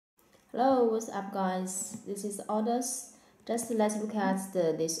Hello, what's up guys? This is Others. Just let's look at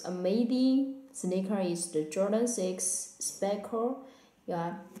this amazing sneaker is the Jordan 6 Speckle.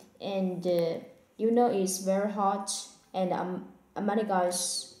 Yeah, and it's very hot and many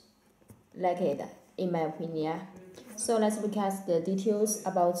guys like it in my opinion. So let's look at the details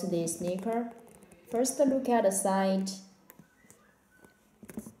about this sneaker. First look at the side.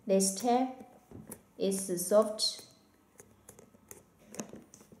 This tag is soft.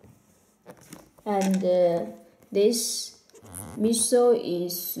 And this midsole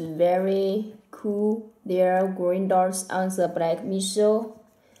is very cool. There are green dots on the black midsole.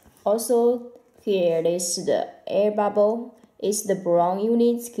 Also, here is the air bubble. It's the brown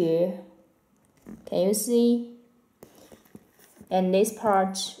unit here. Can you see? And this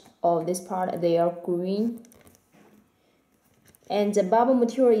part, they are green. And the bubble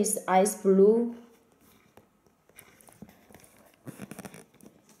material is ice blue.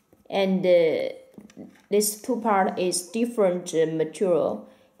 And this two part is different material.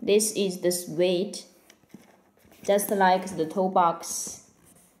 This is the suede, just like the toe box.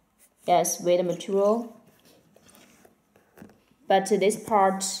 Yes, suede material. But this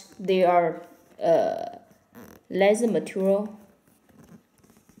part they are leather material.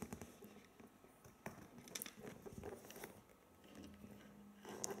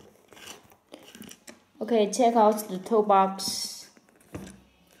 Okay, check out the toe box.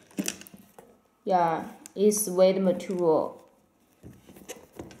 Yeah, it's suede material.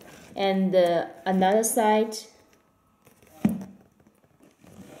 And another side,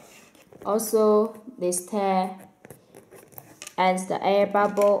 also this tag and the air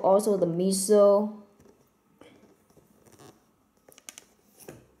bubble, also the midsole,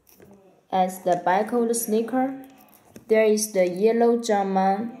 as the back of the sneaker, there is the yellow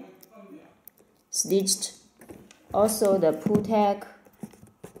German stitched, also the pull tag.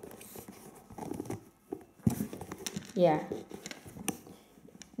 Yeah,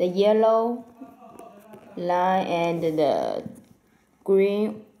 the yellow line and the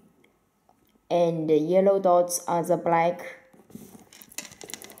green and the yellow dots on the black.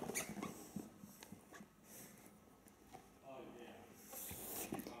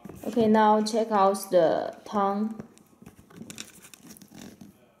 Okay, now check out the tongue.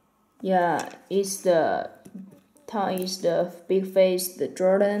 Yeah, the tongue is the big face, the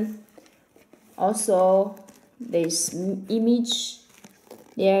Jordan. Also, this image,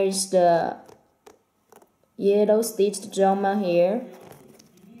 there is the yellow stitched German here.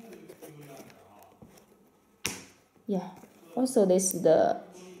 Yeah, also this is the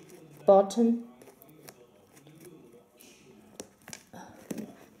button.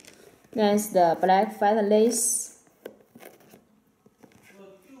 There's the black fat lace.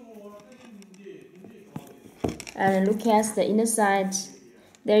 And look at the inner side.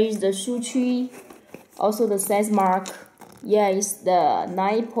 There is the shoe tree. Also the size mark, yeah, it's the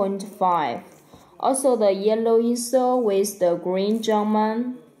 9.5. Also the yellow insole with the green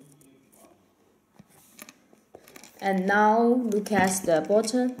German. And now look at the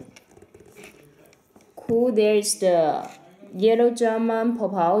bottom. Cool, there is the yellow German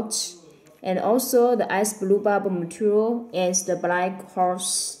pop out. And also the ice blue bubble material and the black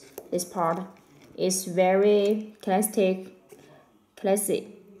horse. This part is very classic,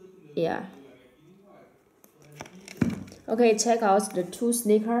 yeah. Okay, check out the two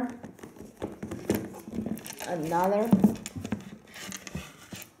sneaker. Another.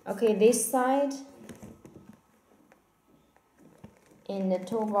 Okay, this side. In the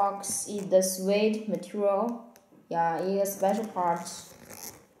toe box is the suede material. Yeah, it's a special part.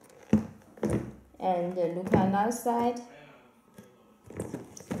 And look at another side.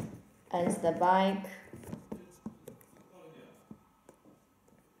 And the back.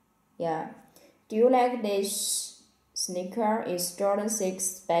 Yeah. Do you like this sneaker? Is Jordan 6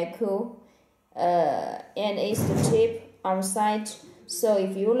 Speckle, and it's the cheap on site. So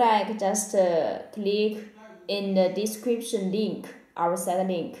if you like, just click in the description link, our site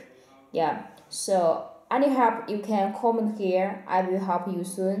link. Yeah. So any help you can comment here. I will help you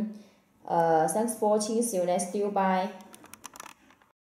soon. Thanks for watching. See you next video. Bye.